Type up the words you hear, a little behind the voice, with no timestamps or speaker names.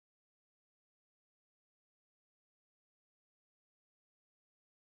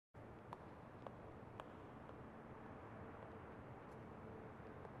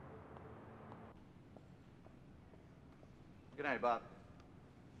Good night, Bob.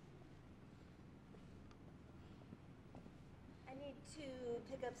 I need to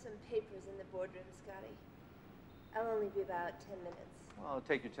pick up some papers in the boardroom, Scotty. I'll only be about 10 minutes. Well,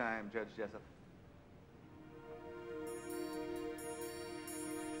 take your time, Judge Jessup.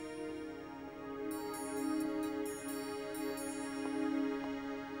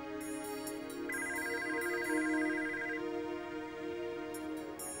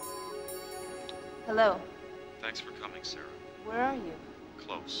 Hello. Thanks for coming, Sarah. Where are you?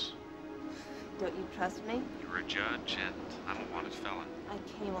 Close. Don't you trust me? You're a judge, and I'm a wanted felon. I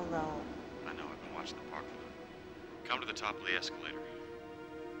came alone. I know, I've been watching the parking lot. Come to the top of the escalator.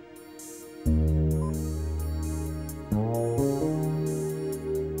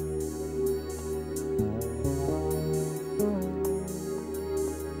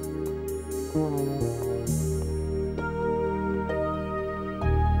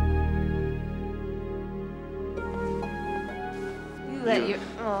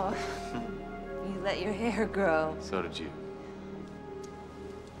 You let your hair grow. So did you.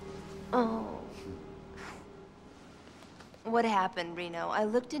 Oh. What happened, Reno? I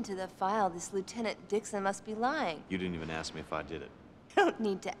looked into the file. This Lieutenant Dixon must be lying. You didn't even ask me if I did it. You don't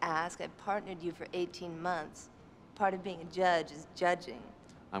need to ask. I've partnered you for 18 months. Part of being a judge is judging.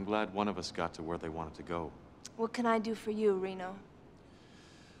 I'm glad one of us got to where they wanted to go. What can I do for you, Reno?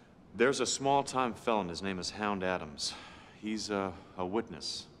 There's a small-time felon. His name is Hound Adams. He's a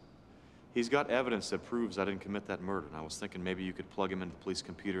witness. He's got evidence that proves I didn't commit that murder, and I was thinking maybe you could plug him into the police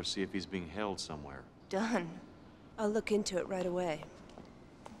computer, see if he's being held somewhere. Done. I'll look into it right away.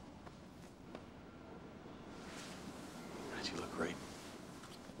 You look great.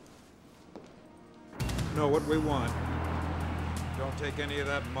 Know what we want. Don't take any of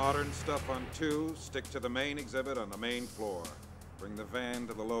that modern stuff on 2. Stick to the main exhibit on the main floor. Bring the van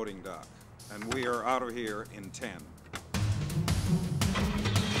to the loading dock. And we are out of here in 10.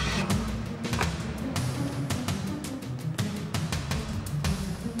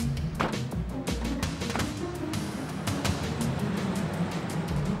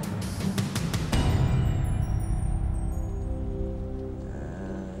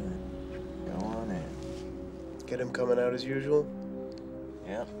 Get him coming out as usual?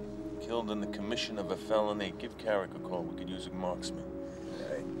 Yeah. Killed in the commission of a felony. Give Carrick a call. We could use a marksman.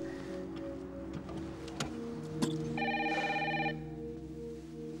 Right.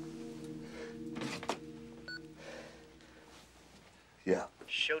 Yeah.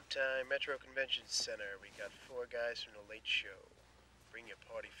 Showtime, Metro Convention Center. We got 4 guys from the late show. Bring your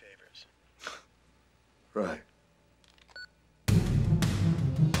party favors. Right.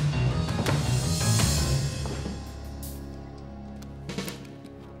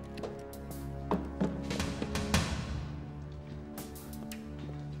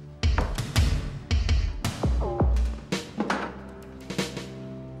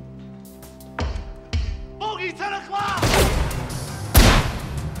 Bogey, 10 o'clock!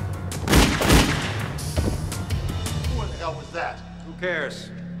 What the hell was that? Who cares?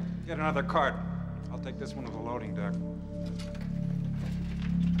 Get another cart. I'll take this one to the loading dock.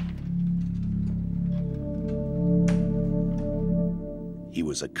 He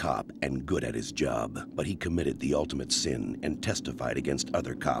was a cop and good at his job, but he committed the ultimate sin and testified against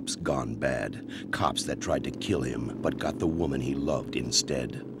other cops gone bad. Cops that tried to kill him, but got the woman he loved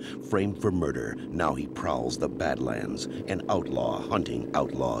instead. Framed for murder, now he prowls the Badlands, an outlaw hunting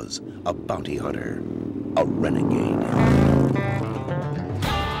outlaws, a bounty hunter, a renegade.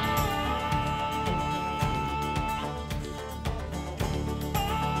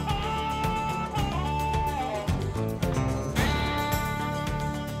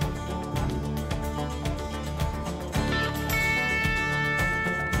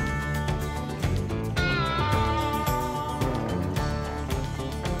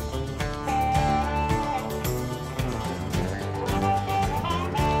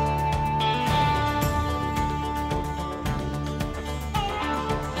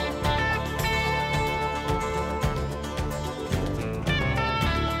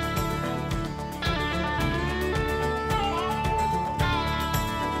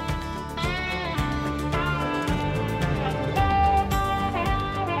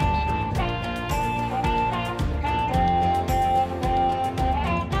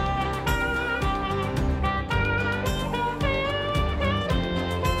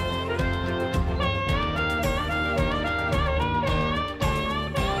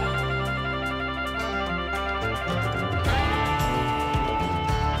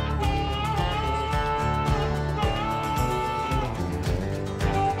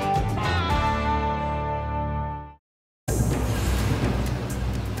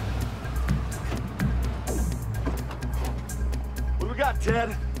 got,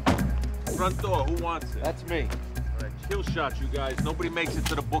 Ted? Front door, who wants it? That's me. All right, kill shot, you guys. Nobody makes it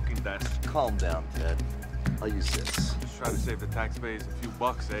to the booking desk. Calm down, Ted. I'll use this. Just try to save the taxpayers a few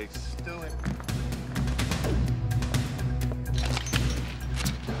bucks, eh? Do it.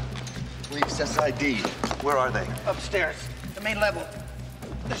 Police SID. Where are they? Upstairs, the main level.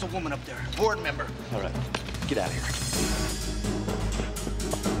 There's a woman up there, board member. All right, get out of here.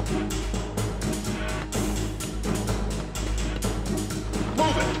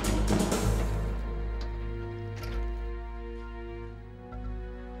 Move it!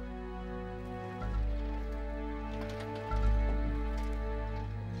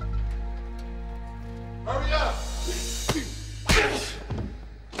 Hurry up! Freeze!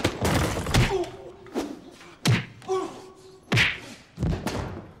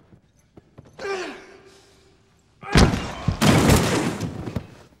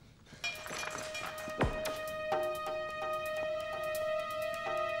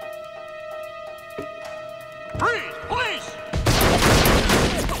 Police!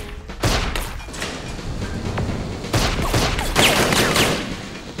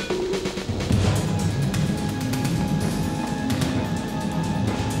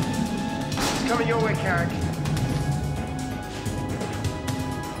 It's coming your way, Carrick.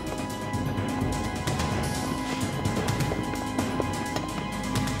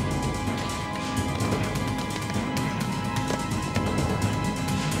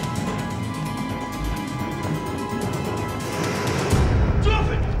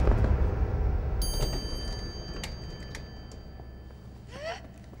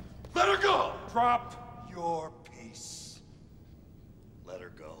 Let her go! Drop your piece. Let her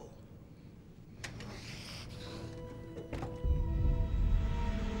go.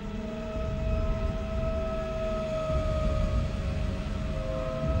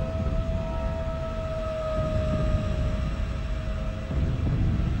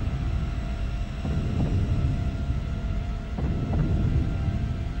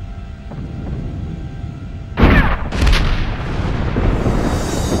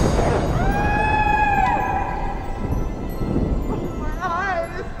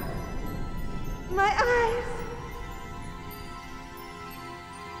 My eyes!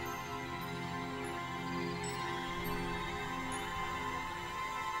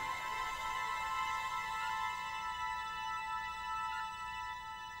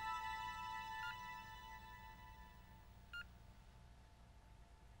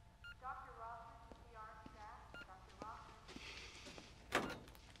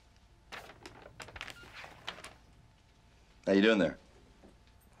 How you doing there?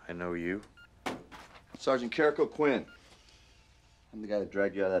 I know you. Sergeant Carrick Quinn. I'm the guy that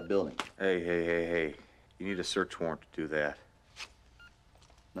dragged you out of that building. Hey. You need a search warrant to do that.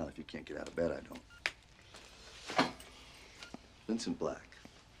 Not if you can't get out of bed, I don't. Vincent Black.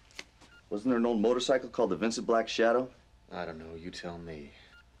 Wasn't there an old motorcycle called the Vincent Black Shadow? I don't know. You tell me.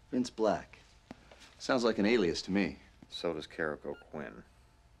 Vince Black. Sounds like an alias to me. So does Carrick Quinn.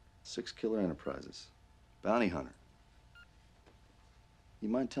 6 Killer Enterprises. Bounty hunter. You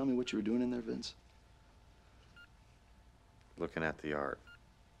mind telling me what you were doing in there, Vince? Looking at the art.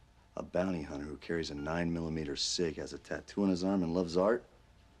 A bounty hunter who carries a 9mm SIG, has a tattoo on his arm, and loves art?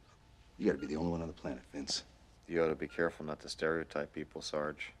 You gotta be the only one on the planet, Vince. You ought to be careful not to stereotype people,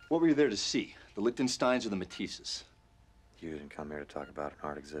 Sarge. What were you there to see? The Lichtensteins or the Matisses? You didn't come here to talk about an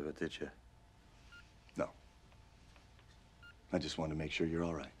art exhibit, did you? No. I just wanted to make sure you're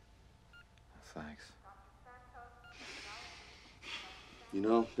all right. Thanks. You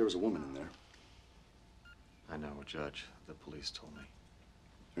know, there was a woman in there. I know, Judge. The police told me.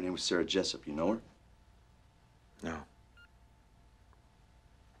 Her name was Sarah Jessup. You know her? No.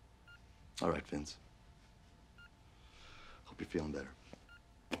 All right, Vince. Hope you're feeling better.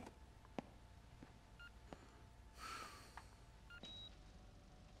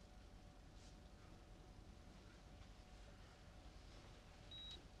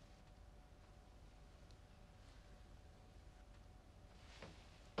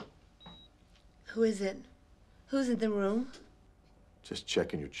 Who is it? Who's in the room? Just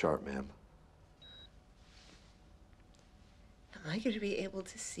checking your chart, ma'am. Am I going to be able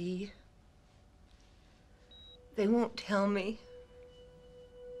to see? They won't tell me.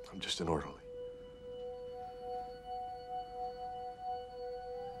 I'm just an orderly.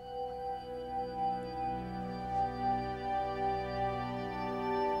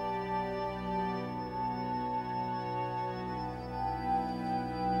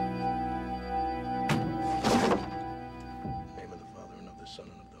 Son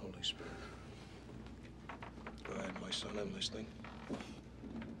and of the Holy Spirit. Go ahead, my son, I'm listening.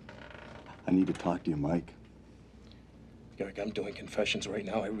 I need to talk to you, Mike. Carrick, I'm doing confessions right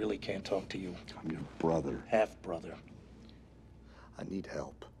now. I really can't talk to you. I'm your brother. Half-brother. I need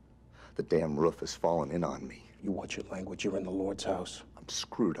help. The damn roof has fallen in on me. You watch your language. You're in the Lord's house. I'm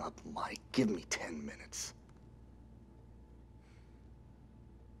screwed up, Mike. Give me 10 minutes.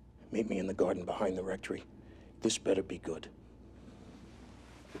 Meet me in the garden behind the rectory. This better be good.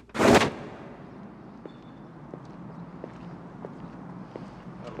 It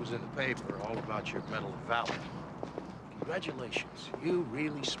was in the paper, all about your Medal of Valor. Congratulations. You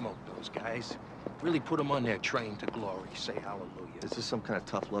really smoked those guys. Really put them on their train to glory. Say hallelujah. Is this some kind of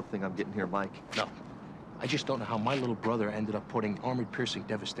tough love thing I'm getting here, Mike? No. I just don't know how my little brother ended up putting armored-piercing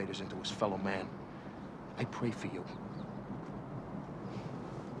devastators into his fellow man. I pray for you.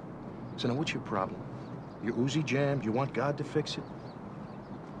 So now, what's your problem? Your Uzi jammed? You want God to fix it?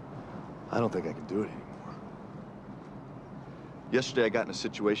 I don't think I can do it anymore. Yesterday, I got in a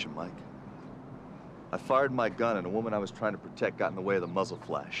situation, Mike. I fired my gun, and a woman I was trying to protect got in the way of the muzzle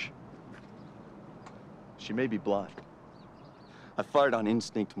flash. She may be blind. I fired on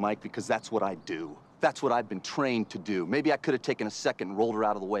instinct, Mike, because that's what I do. That's what I've been trained to do. Maybe I could have taken a second and rolled her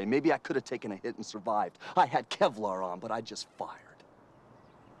out of the way. Maybe I could have taken a hit and survived. I had Kevlar on, but I just fired.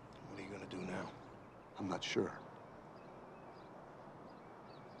 What are you gonna do now? I'm not sure.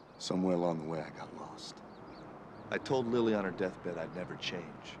 Somewhere along the way, I got lost. I told Lily on her deathbed I'd never change,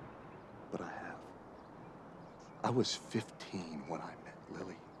 but I have. I was 15 when I met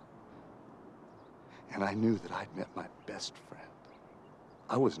Lily. And I knew that I'd met my best friend.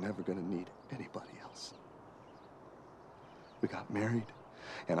 I was never gonna need anybody else. We got married,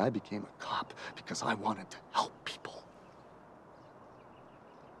 and I became a cop because I wanted to help people.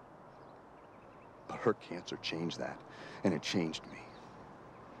 But her cancer changed that, and it changed me.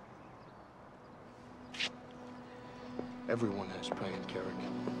 Everyone has pain, Carrick.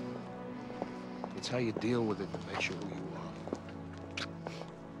 It's how you deal with it that makes you who you are.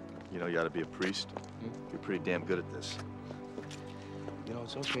 You know, you ought to be a priest. You're pretty damn good at this. You know,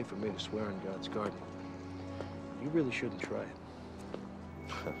 it's okay for me to swear in God's garden. You really shouldn't try it.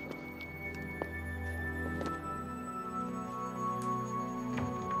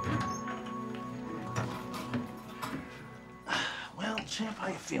 Well, champ, how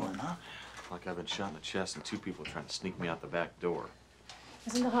you feeling, huh? Like I've been shot in the chest and 2 people are trying to sneak me out the back door.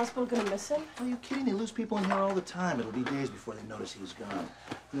 Isn't the hospital gonna miss him? Are you kidding? They lose people in here all the time. It'll be days before they notice he's gone.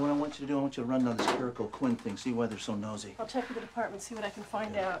 You know what I want you to do? I want you to run down this Carrick Quinn thing, see why they're so nosy. I'll check with the department, see what I can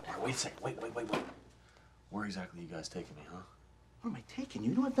find out. Wait a second. Wait. Where exactly are you guys taking me, huh? Where am I taking you?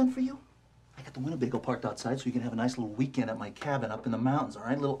 You know what I've done for you? I got the Winnebago parked outside so you can have a nice little weekend at my cabin up in the mountains, all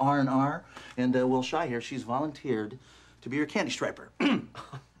right? Little R&R. And Will Shy here, she's volunteered to be your candy striper.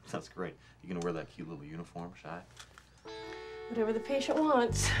 That's great. You gonna wear that cute little uniform, Shy? Whatever the patient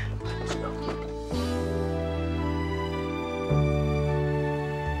wants. Let's go.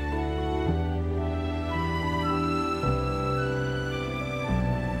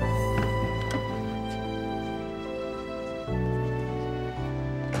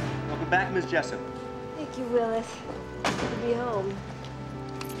 Welcome back, Miss Jessup. Thank you, Willis. Good to be home.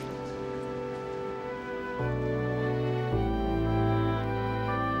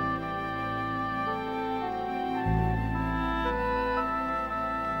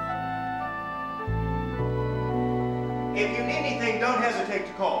 If you need anything, don't hesitate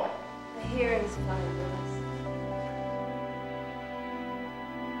to call. The hearing's fine, Willis.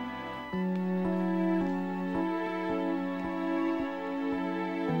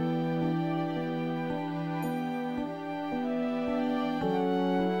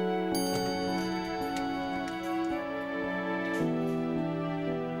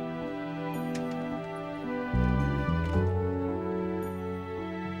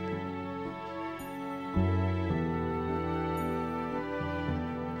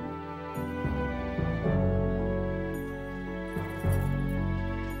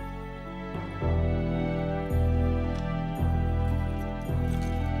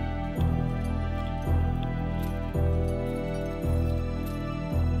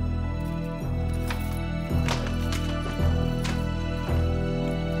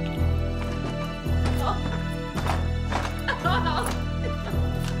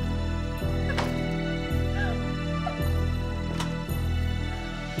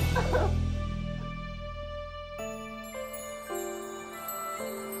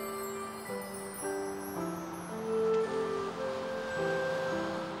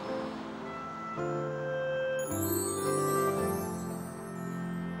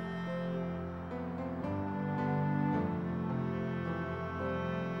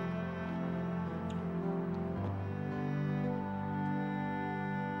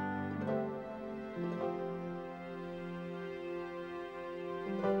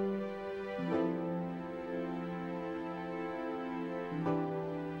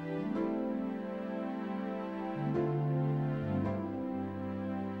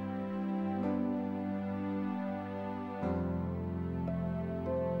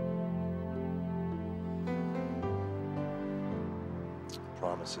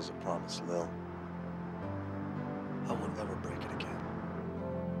 promise is a promise, Lil. I would never break it again.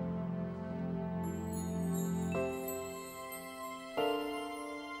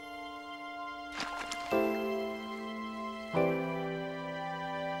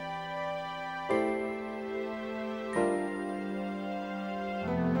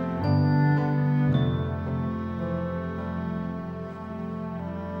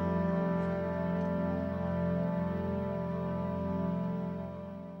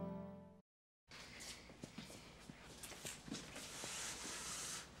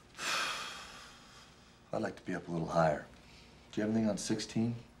 I'd like to be up a little higher. Do you have anything on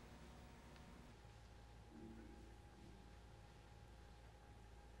 16?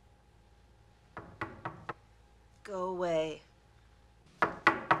 Go away.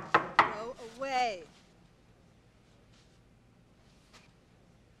 Go away.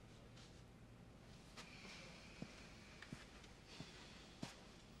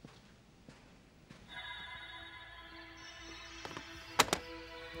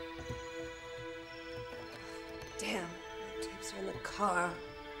 Damn, the tapes are in the car.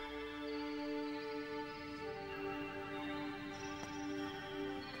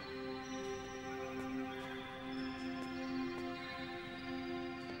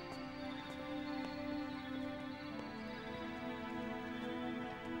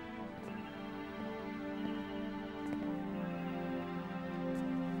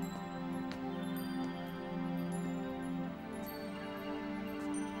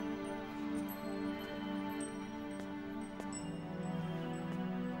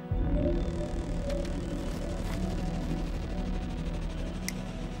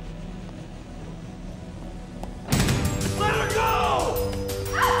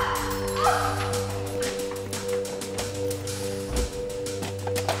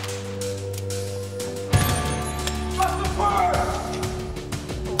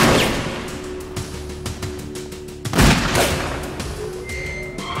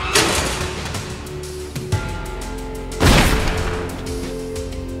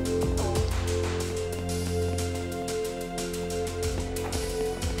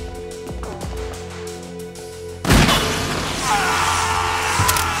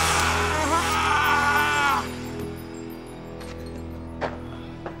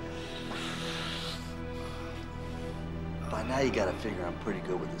 Now you gotta figure I'm pretty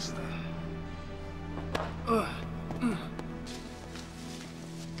good with this thing.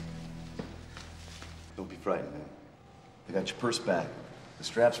 Don't be frightened, man. I got your purse back. The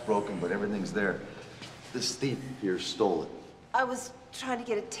strap's broken, but everything's there. This thief here stole it. I was trying to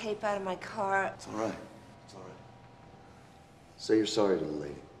get a tape out of my car. It's all right. It's all right. Say you're sorry to the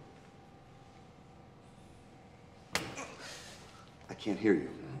lady. I can't hear you.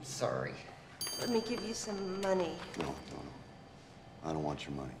 I'm sorry. Let me give you some money. No. I don't want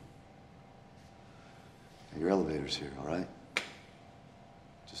your money. Now, your elevator's here, all right?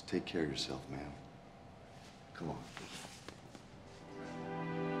 Just take care of yourself, man. Come on.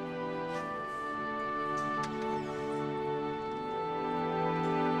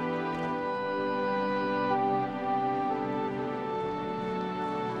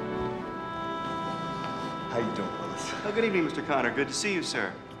 How you doing, Willis? Oh, good evening, Mr. Connor. Good to see you,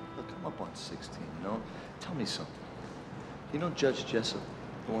 sir. Look, I'm up on 16, you know? Tell me something. You know Judge Jessup,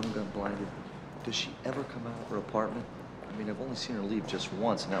 the one who got blinded? Does she ever come out of her apartment? I mean, I've only seen her leave just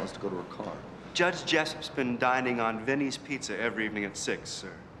once, and that was to go to her car. Judge Jessup's been dining on Vinny's Pizza every evening at 6,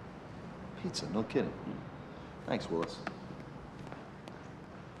 sir. Pizza? No kidding. Thanks, Willis.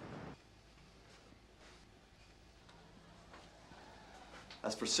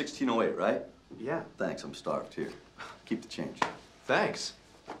 That's for 1608, right? Yeah. Thanks, I'm starved. Here. Keep the change. Thanks.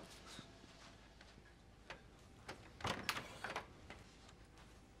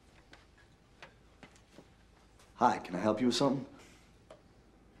 Hi, can I help you with something?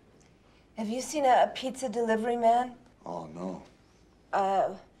 Have you seen a pizza delivery man? Oh, no.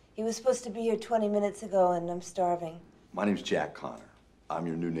 He was supposed to be here 20 minutes ago, and I'm starving. My name's Jack Connor. I'm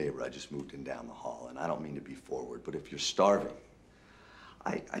your new neighbor. I just moved in down the hall, and I don't mean to be forward, but if you're starving,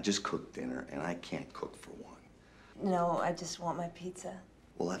 I just cooked dinner, and I can't cook for one. No, I just want my pizza.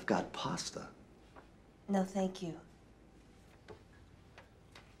 Well, I've got pasta. No, thank you.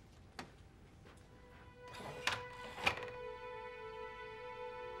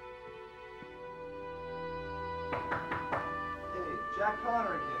 Hey, Jack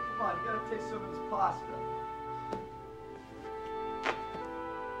Connor again. Come on, you gotta taste some of this pasta.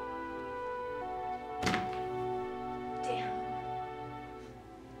 Damn.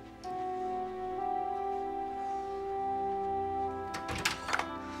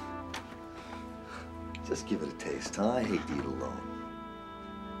 Just give it a taste, huh? I hate to eat alone.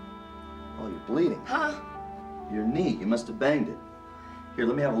 Oh, you're bleeding. Huh? Your knee. You must have banged it. Here,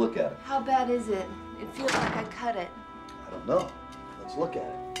 let me have a look at it. How bad is it? It feels like I cut it. I don't know. Let's look at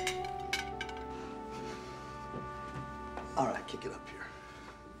it. All right, kick it up here.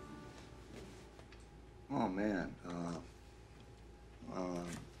 Oh, man.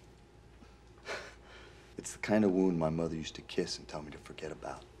 It's the kind of wound my mother used to kiss and tell me to forget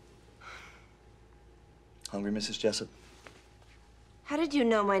about. Hungry, Mrs. Jessup? How did you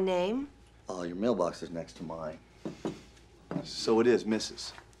know my name? Oh, your mailbox is next to mine. So it is,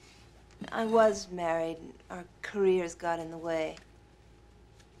 Mrs. I was married. Our careers got in the way.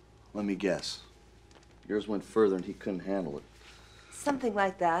 Let me guess. Yours went further and he couldn't handle it. Something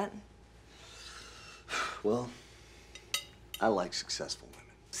like that. Well, I like successful women.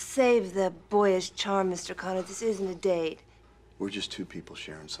 Save the boyish charm, Mr. Connor. This isn't a date. We're just two people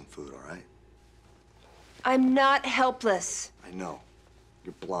sharing some food, all right? I'm not helpless. I know.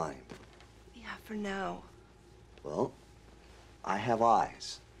 You're blind. Yeah, for now. Well, I have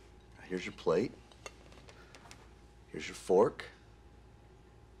eyes. Now, here's your plate. Here's your fork.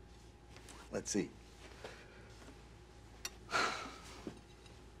 Let's eat. The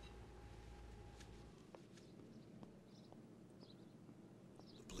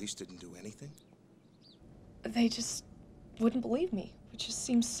police didn't do anything? They just wouldn't believe me, which just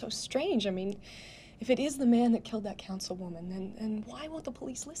seems so strange. I mean, if it is the man that killed that councilwoman, then why won't the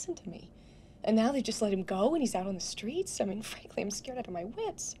police listen to me? And now they just let him go and he's out on the streets? I mean, frankly, I'm scared out of my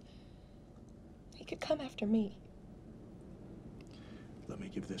wits. He could come after me. Let me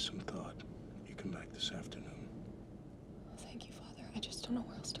give this some thought. You come back this afternoon. Thank you, Father. I just don't know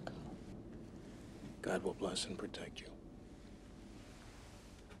where else to go. God will bless and protect you.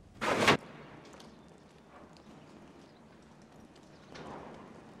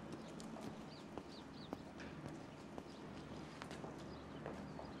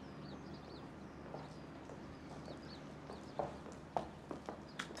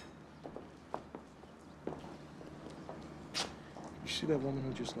 See that woman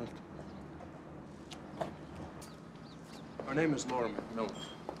who just left? Her name is Laura McMillan.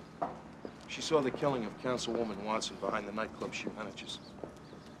 She saw the killing of Councilwoman Watson behind the nightclub she manages.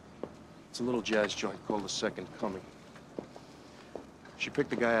 It's a little jazz joint called The Second Coming. She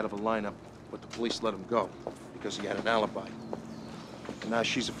picked the guy out of a lineup, but the police let him go because he had an alibi. And now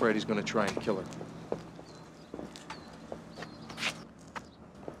she's afraid he's going to try and kill her.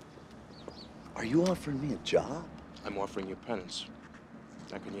 Are you offering me a job? I'm offering you penance.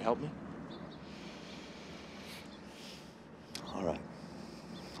 Now, can you help me? All right.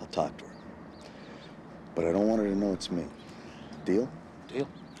 I'll talk to her. But I don't want her to know it's me. Deal? Deal.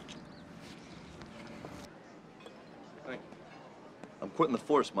 Thank you. I'm quitting the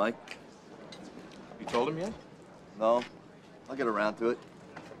force, Mike. You told him yet? No. I'll get around to it.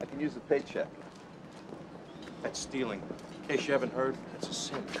 I can use the paycheck. That's stealing. In case you haven't heard, that's a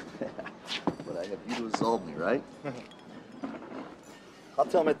sin. But I have you to absolve me, right? I'll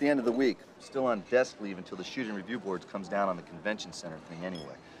tell him at the end of the week. Still on desk leave until the shooting review board comes down on the convention center thing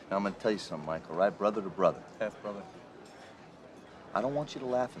anyway. Now, I'm going to tell you something, Mike, all right? Brother to brother. Half-brother. I don't want you to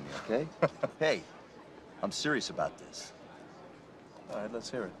laugh at me, okay? Hey, I'm serious about this. All right,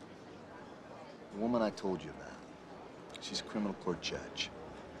 let's hear it. The woman I told you about, she's a criminal court judge.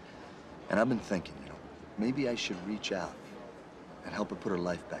 And I've been thinking, you know, maybe I should reach out and help her put her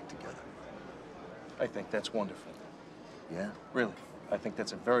life back together. I think that's wonderful. Yeah? Really. I think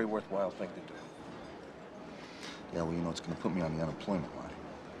that's a very worthwhile thing to do. Yeah, well, you know, it's going to put me on the unemployment line.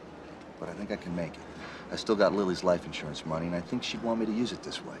 But I think I can make it. I still got Lily's life insurance money, and I think she'd want me to use it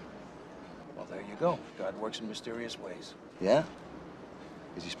this way. Well, there you go. God works in mysterious ways. Yeah?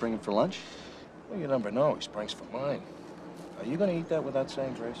 Is he springing for lunch? Well, you never know. He springs for mine. Are you going to eat that without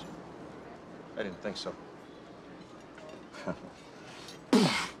saying grace? I didn't think so. Who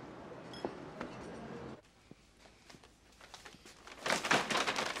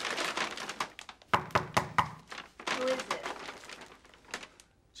is it?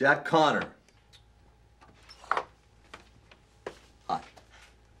 Jack Connor. Hi.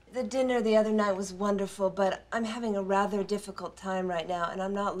 The dinner the other night was wonderful, but I'm having a rather difficult time right now, and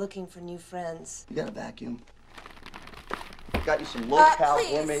I'm not looking for new friends. You got a vacuum? Got you some low-cal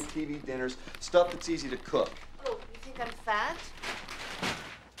please. gourmet TV dinners, stuff that's easy to cook. Oh, you think I'm fat?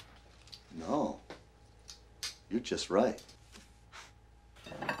 No. You're just right.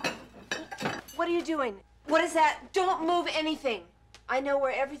 What are you doing? What is that? Don't move anything. I know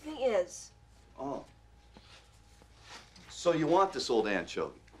where everything is. Oh. So you want this old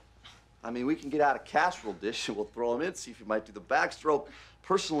anchovy? I mean, we can get out a casserole dish and we'll throw him in, see if he might do the backstroke.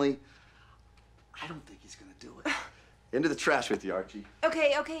 Personally, I don't think he's gonna do it. Into the trash with you, Archie.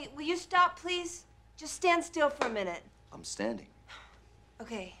 Okay, okay, will you stop, please? Just stand still for a minute. I'm standing.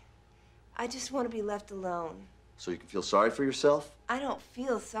 Okay, I just want to be left alone. So you can feel sorry for yourself? I don't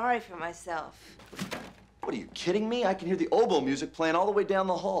feel sorry for myself. What, are you kidding me? I can hear the oboe music playing all the way down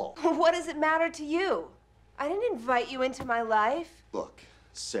the hall. What does it matter to you? I didn't invite you into my life. Look,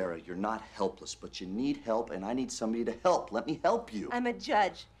 Sarah, you're not helpless, but you need help, and I need somebody to help. Let me help you. I'm a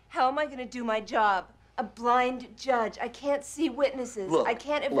judge. How am I going to do my job? A blind judge. I can't see witnesses. Look, I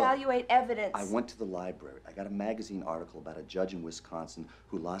can't evaluate evidence. I went to the library. I got a magazine article about a judge in Wisconsin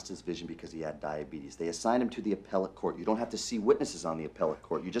who lost his vision because he had diabetes. They assigned him to the appellate court. You don't have to see witnesses on the appellate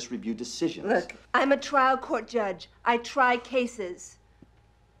court. You just review decisions. Look, I'm a trial court judge. I try cases.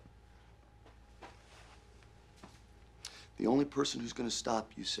 The only person who's going to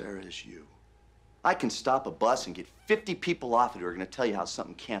stop you, Sarah, is you. I can stop a bus and get 50 people off it who are going to tell you how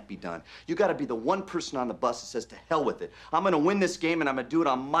something can't be done. You got to be the one person on the bus that says, to hell with it. I'm going to win this game, and I'm going to do it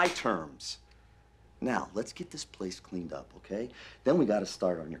on my terms. Now, let's get this place cleaned up, okay? Then we got to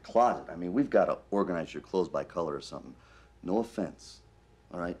start on your closet. I mean, we've got to organize your clothes by color or something. No offense,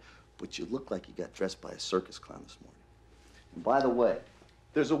 all right? But you look like you got dressed by a circus clown this morning. And by the way,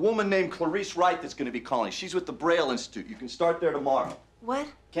 there's a woman named Clarice Wright that's going to be calling. She's with the Braille Institute. You can start there tomorrow. What?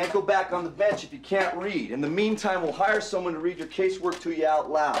 Can't go back on the bench if you can't read. In the meantime, we'll hire someone to read your casework to you out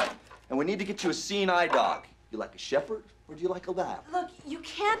loud. And we need to get you a seeing eye dog. You like a shepherd, or do you like a lab? Look, you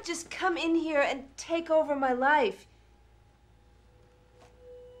can't just come in here and take over my life.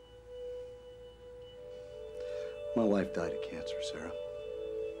 My wife died of cancer, Sarah.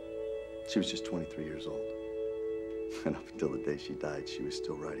 She was just 23 years old. And up until the day she died, she was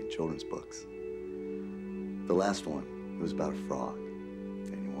still writing children's books. The last one, it was about a frog.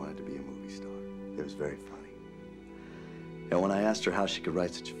 And he wanted to be a movie star. It was very funny. And when I asked her how she could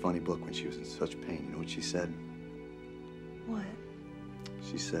write such a funny book when she was in such pain, you know what she said? What?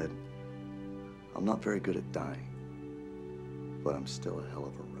 She said, I'm not very good at dying, but I'm still a hell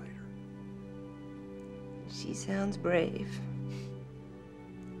of a writer. She sounds brave.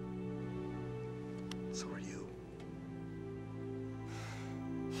 So are you.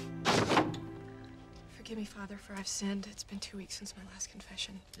 Forgive me, Father, for I've sinned. It's been 2 weeks since my last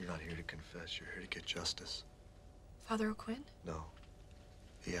confession. You're not here to confess. You're here to get justice. Father O'Quinn? No.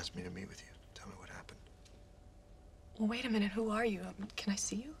 He asked me to meet with you. Tell me what happened. Well, wait a minute. Who are you? Can I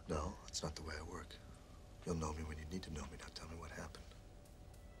see you? No, that's not the way I work. You'll know me when you need to know me. Now tell me what happened.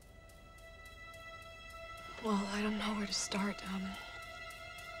 Well, I don't know where to start.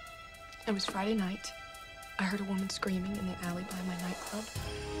 It was Friday night. I heard a woman screaming in the alley by my nightclub.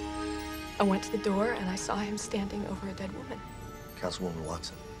 I went to the door and I saw him standing over a dead woman. Councilwoman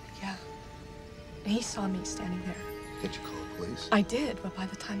Watson. Yeah. And he saw me standing there. Did you call the police? I did, but by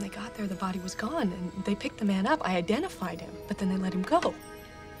the time they got there, the body was gone, and they picked the man up. I identified him, but then they let him go.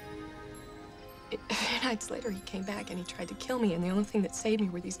 A few nights later, he came back and he tried to kill me, and the only thing that saved me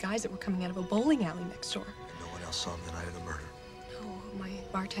were these guys that were coming out of a bowling alley next door. And no one else saw him the night of the murder? No, my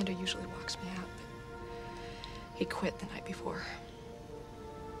bartender usually walks me out, but he quit the night before.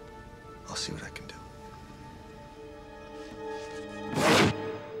 I'll see what I can do.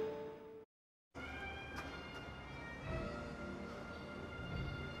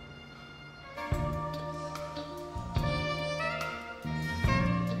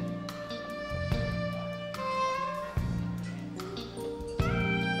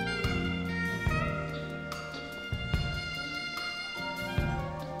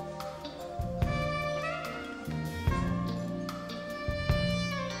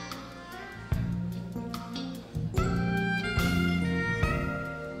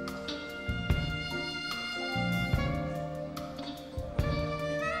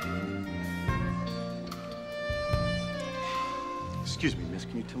 Excuse me, miss,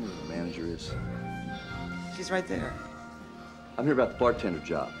 can you tell me where the manager is? She's right there. I'm here about the bartender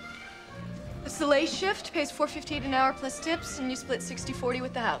job. It's the late shift, pays $4.58 an hour plus tips, and you split 60-40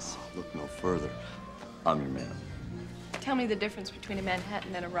 with the house. Look no further. I'm your man. Tell me the difference between a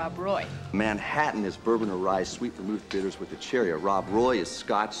Manhattan and a Rob Roy. Manhattan is bourbon or rye sweet vermouth bitters with a cherry. A Rob Roy is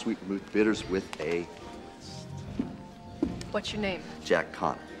Scotch sweet vermouth bitters with a... What's your name? Jack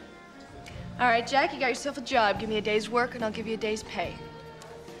Connor. All right, Jack, you got yourself a job. Give me a day's work, and I'll give you a day's pay.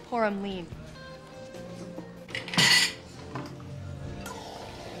 Pour 'em lean.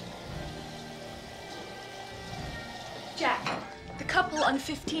 Jack, the couple on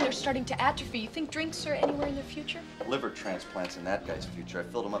 15 are starting to atrophy. You think drinks are anywhere in their future? Liver transplants in that guy's future. I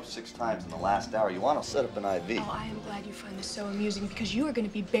filled him up 6 times in the last hour. You want, I'll set up an IV. Oh, I am glad you find this so amusing, because you are going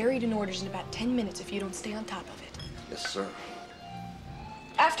to be buried in orders in about 10 minutes if you don't stay on top of it. Yes, sir.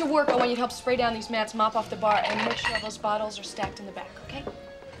 After After work, I want you to help spray down these mats, mop off the bar, and make sure all those bottles are stacked in the back, okay?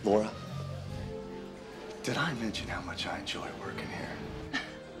 Laura, did I mention how much I enjoy working here?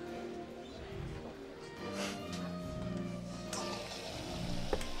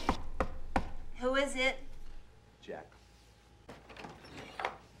 Who is it? Jack.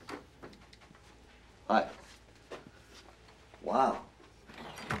 Hi. Wow.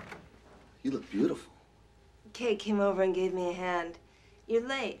 You look beautiful. Kate came over and gave me a hand. You're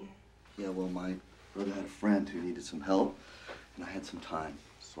late. Yeah, well, my brother had a friend who needed some help, and I had some time,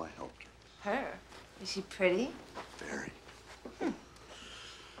 so I helped her. Her? Is she pretty? Very.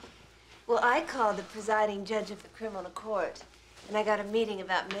 Well, I called the presiding judge of the criminal court, and I got a meeting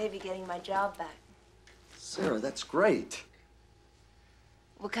about maybe getting my job back. Sarah, that's great.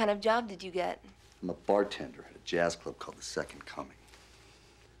 What kind of job did you get? I'm a bartender at a jazz club called The Second Coming.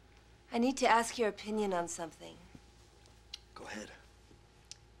 I need to ask your opinion on something. Go ahead.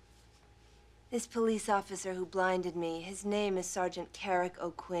 This police officer who blinded me, his name is Sergeant Carrick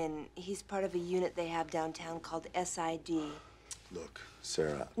O'Quinn. He's part of a unit they have downtown called SID. Look,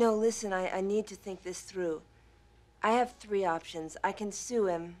 Sarah. No, listen, I need to think this through. I have 3 options. I can sue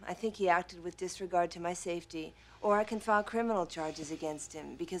him. I think he acted with disregard to my safety. Or I can file criminal charges against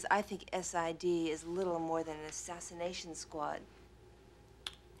him because I think SID is little more than an assassination squad.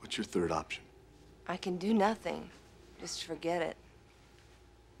 What's your third option? I can do nothing. Just forget it.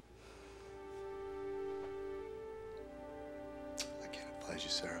 I can't advise you,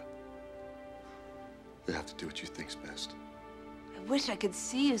 Sarah. You have to do what you think's best. I wish I could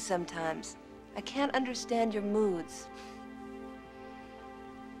see you sometimes. I can't understand your moods.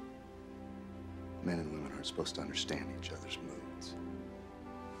 Men and women aren't supposed to understand each other's moods.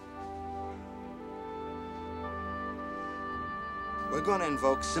 We're going to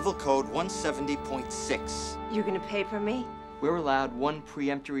invoke Civil Code 170.6. You're gonna paper me? We're allowed 1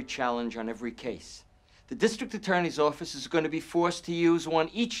 preemptory challenge on every case. The district attorney's office is going to be forced to use one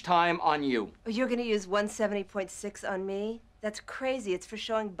each time on you. Oh, you're gonna use 170.6 on me? That's crazy. It's for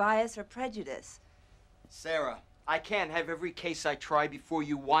showing bias or prejudice. Sarah, I can't have every case I try before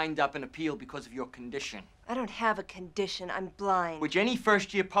you wind up in appeal because of your condition. I don't have a condition. I'm blind. Which any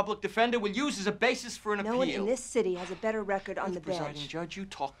first-year public defender will use as a basis for an appeal. No one in this city has a better record on the Presiding bench. judge, you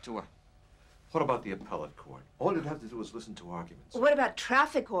talk to her. What about the appellate court? All you'd have to do is listen to arguments. What about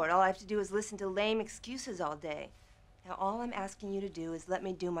traffic court? All I have to do is listen to lame excuses all day. Now, all I'm asking you to do is let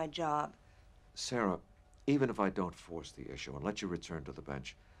me do my job. Sarah, even if I don't force the issue and let you return to the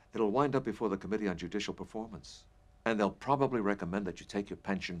bench, it'll wind up before the Committee on Judicial Performance. And they'll probably recommend that you take your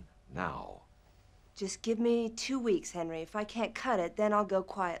pension now. Just give me 2 weeks, Henry. If I can't cut it, then I'll go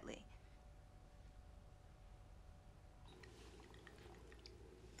quietly.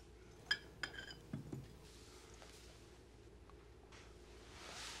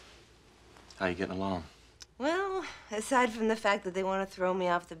 How you getting along? Well, aside from the fact that they want to throw me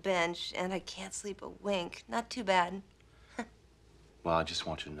off the bench and I can't sleep a wink, not too bad. Well, I just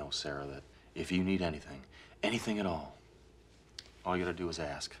want you to know, Sarah, that if you need anything, anything at all you gotta do is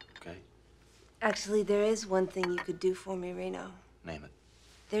ask, okay? Actually, there is one thing you could do for me, Reno. Name it.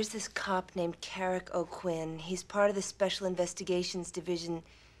 There's this cop named Carrick O'Quinn. He's part of the Special Investigations Division.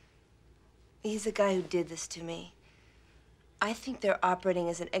 He's the guy who did this to me. I think they're operating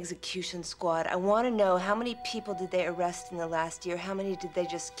as an execution squad. I want to know how many people did they arrest in the last year? How many did they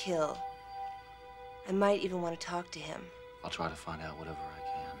just kill? I might even want to talk to him. I'll try to find out whatever I can.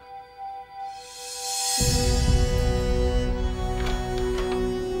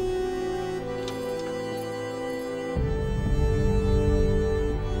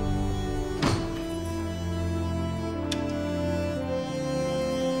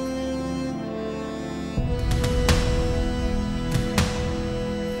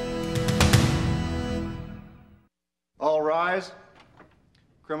 All rise.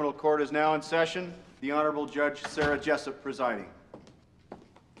 Criminal court is now in session. The Honorable Judge Sarah Jessup presiding.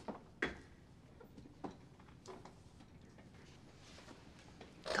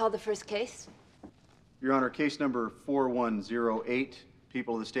 Call the first case. Your Honor, case number 4108,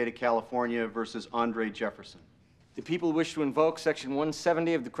 People of the State of California versus Andre Jefferson. The people wish to invoke Section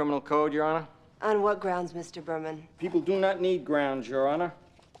 170 of the Criminal Code, Your Honor. On what grounds, Mr. Berman? People do not need grounds, Your Honor.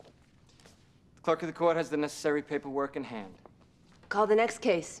 The clerk of the court has the necessary paperwork in hand. Call the next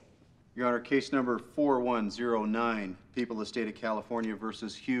case. Your Honor, case number 4109, People of the State of California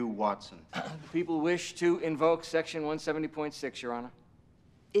versus Hugh Watson. The people wish to invoke Section 170.6, Your Honor.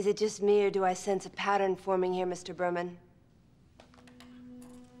 Is it just me, or do I sense a pattern forming here, Mr. Berman?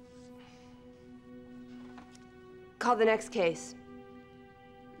 Call the next case.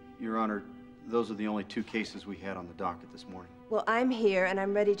 Your Honor, those are the only 2 cases we had on the docket this morning. Well, I'm here and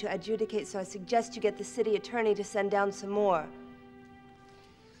I'm ready to adjudicate, so I suggest you get the city attorney to send down some more.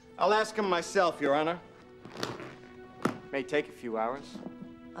 I'll ask him myself, Your Honor. May take a few hours.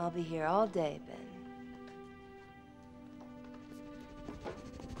 I'll be here all day, Ben.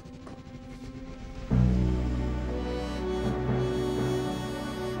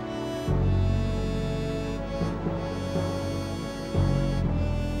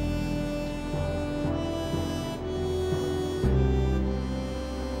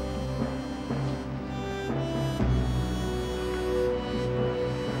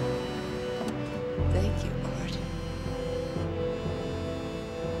 Thank you, Lord.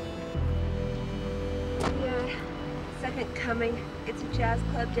 Yeah, Second Coming. It's a jazz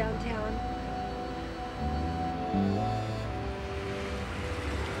club downtown.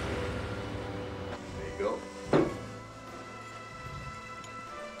 There you go.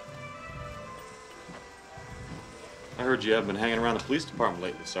 I heard you have been hanging around the police department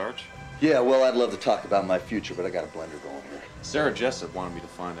lately, Sarge. Yeah, well, I'd love to talk about my future, but I got a blender going here. Sarah Jessup wanted me to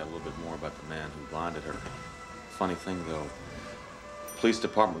find out a little bit more about the man who blinded her. Funny thing, though, police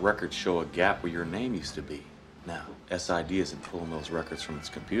department records show a gap where your name used to be. Now, SID isn't pulling those records from its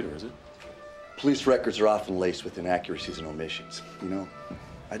computer, is it? Police records are often laced with inaccuracies and omissions. You know,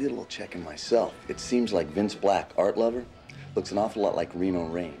 I did a little checking myself. It seems like Vince Black, art lover, looks an awful lot like Reno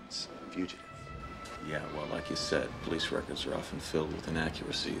Raines, fugitive. Yeah, well, like you said, police records are often filled with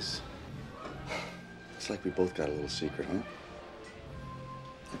inaccuracies. It's like we both got a little secret, huh?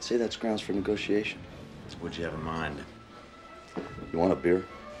 I'd say that's grounds for negotiation. What'd you have in mind? You want a beer?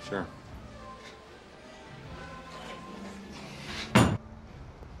 Sure.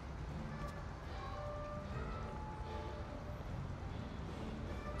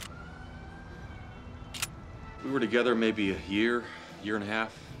 We were together maybe a year and a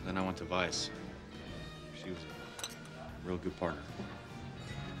half, then I went to Vice. She was a real good partner.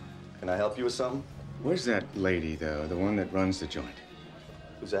 Can I help you with something? Where's that lady, though? The one that runs the joint?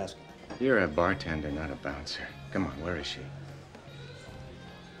 Who's asking? You're a bartender, not a bouncer. Come on, where is she?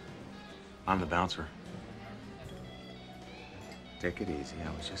 I'm the bouncer. Take it easy.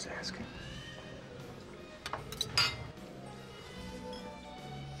 I was just asking.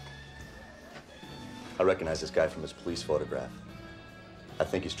 I recognize this guy from his police photograph. I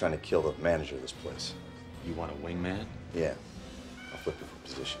think he's trying to kill the manager of this place. You want a wingman? Yeah. I'll flip you for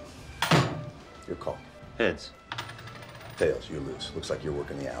position. Your call. Heads. Tails, you lose. Looks like you're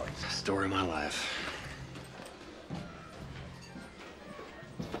working the alley. Story of my life.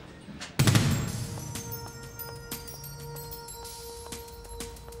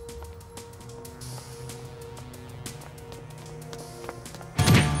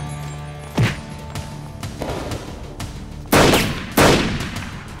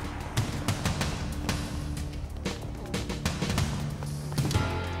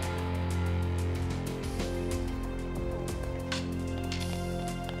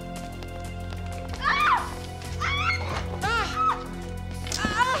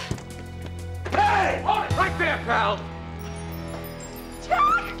 Pal. It's me,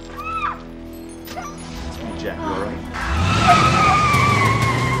 Jack. You all right?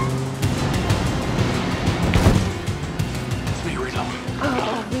 It's me, Reno.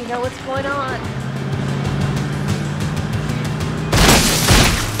 Oh, Reno, what's going on?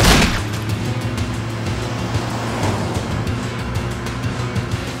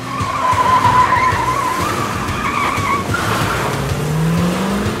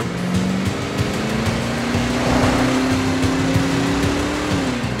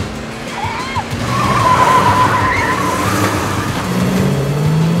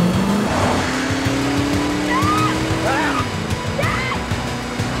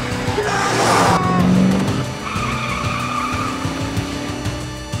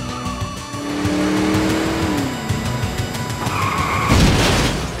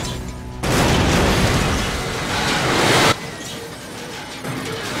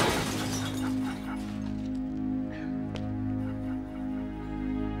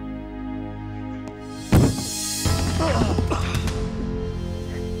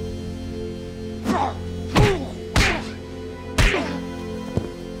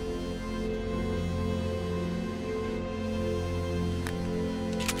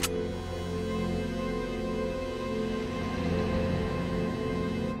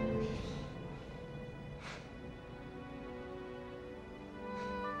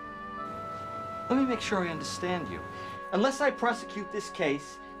 Let me make sure I understand you. Unless I prosecute this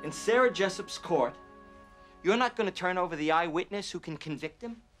case in Sarah Jessup's court, you're not going to turn over the eyewitness who can convict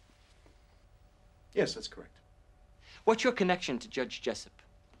him? Yes, that's correct. What's your connection to Judge Jessup?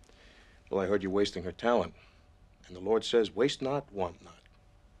 Well, I heard you're wasting her talent. And the Lord says, waste not, want not.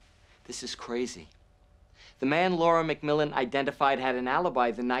 This is crazy. The man Laura McMillan identified had an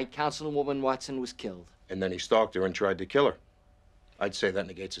alibi the night Councilwoman Watson was killed. And then he stalked her and tried to kill her. I'd say that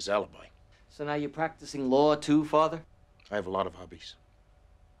negates his alibi. So now you're practicing law too, Father? I have a lot of hobbies.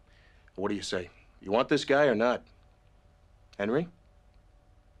 What do you say? You want this guy or not? Henry?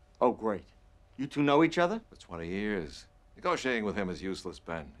 Oh, great. You two know each other? For 20 years. Negotiating with him is useless,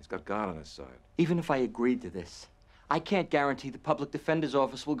 Ben. He's got God on his side. Even if I agreed to this, I can't guarantee the public defender's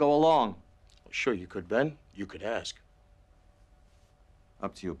office will go along. Sure you could, Ben. You could ask.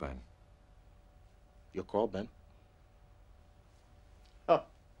 Up to you, Ben. Your call, Ben.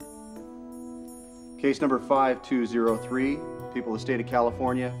 Case number 5203, people of the state of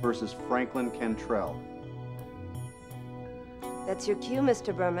California versus Franklin Cantrell. That's your cue,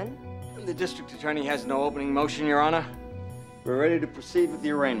 Mr. Berman. The district attorney has no opening motion, Your Honor. We're ready to proceed with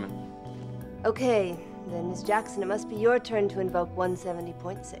the arraignment. Okay, then, Ms. Jackson, it must be your turn to invoke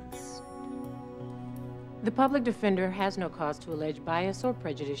 170.6. The public defender has no cause to allege bias or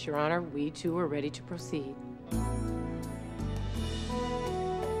prejudice, Your Honor. We, too, are ready to proceed.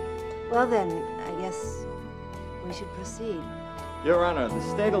 Well, then, I guess we should proceed. Your Honor, the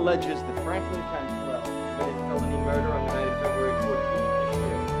state alleges that Franklin Cantrell committed felony murder on the night of February 14th this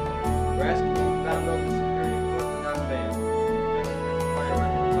year. We're asking to be found over the Superior Court without bail.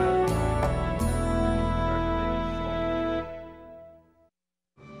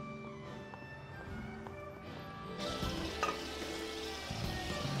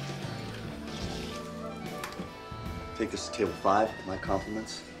 Take this to table 5. My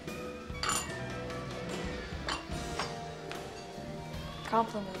compliments.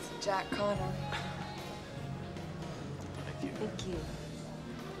 Compliments of Jack Connor. Thank you.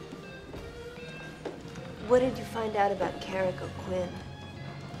 What did you find out about Carrick O'Quinn?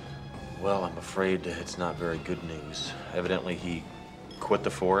 Well, I'm afraid it's not very good news. Evidently, he quit the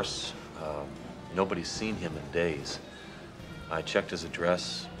force. Nobody's seen him in days. I checked his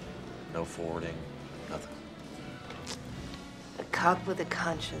address. No forwarding. Nothing. A cop with a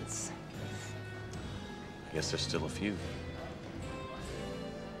conscience. I guess there's still a few.